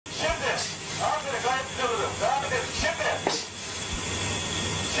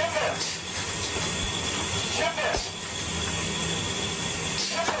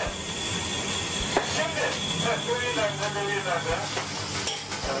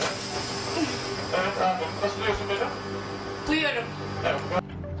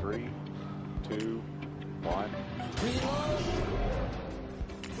3, 2, 1.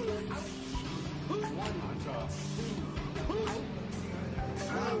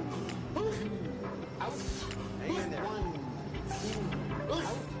 Hang in there. 1, 2,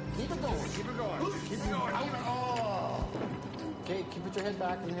 out. Keep it going. Keep it going. Keep it going. Out. Oh. Okay, keep your head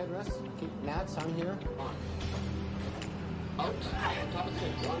back and the head rest. Keep Nats, I'm here. On. Out. On top of the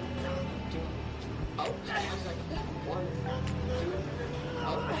head. 1, 2. Out. 1 second. 1, 2.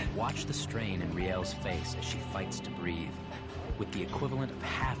 Out. Watch the strain in Riel's face as she fights to breathe, with the equivalent of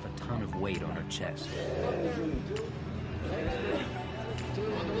half a ton of weight on her chest.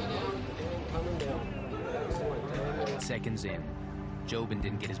 Seconds in, Jobin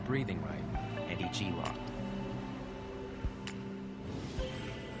didn't get his breathing right, and he g-locked.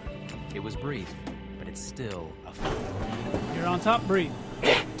 It was brief, but it's still a... You're on top, breathe.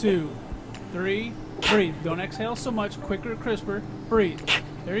 2, 3, breathe. Don't exhale so much, quicker, crisper. Breathe.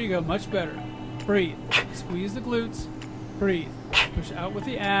 There you go, much better. Breathe. Squeeze the glutes. Breathe. Push out with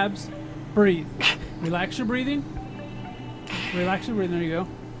the abs. Breathe. Relax your breathing. Relax your breathing, there you go.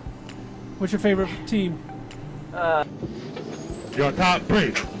 What's your favorite team? You're on top,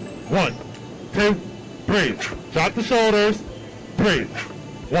 breathe. 1, 2, breathe. Drop the shoulders, breathe.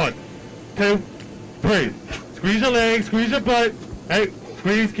 1, 2, breathe. Squeeze your legs, squeeze your butt. Hey,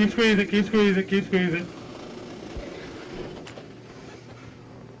 squeeze, keep squeezing, keep squeezing, keep squeezing.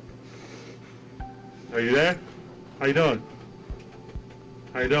 Are you there? How you doing?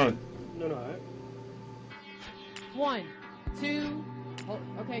 How you doing? No. 1, 2,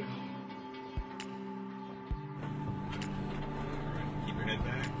 okay. Keep your head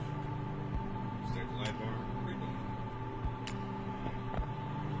back. Start the light bar. Breathe in.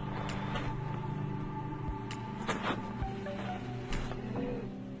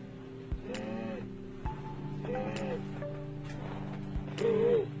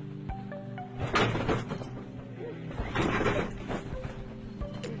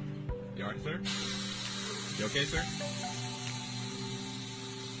 You alright, sir? You okay, sir?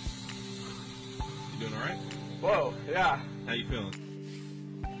 You doing alright? Whoa, yeah. How you feeling?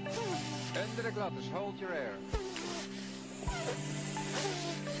 Under the glottis, hold your air.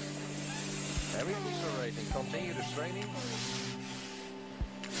 Very decelerating. Continue the straining.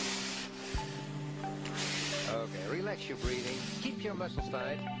 Okay, relax your breathing. Keep your muscles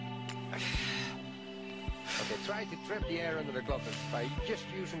tight. Okay, try to trap the air under the glottis by just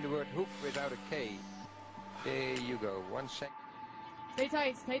using the word hook without a K. There you go. 1 second. Stay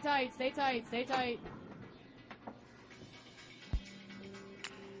tight, stay tight, stay tight, stay tight.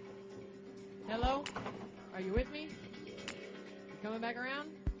 Hello? Are you with me? You coming back around?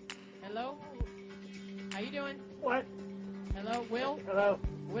 Hello? How you doing? What? Hello, Will? Hello.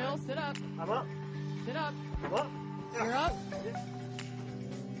 Will, sit up. I'm up. Sit up. I'm up. You're up.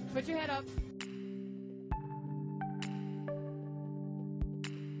 Put your head up.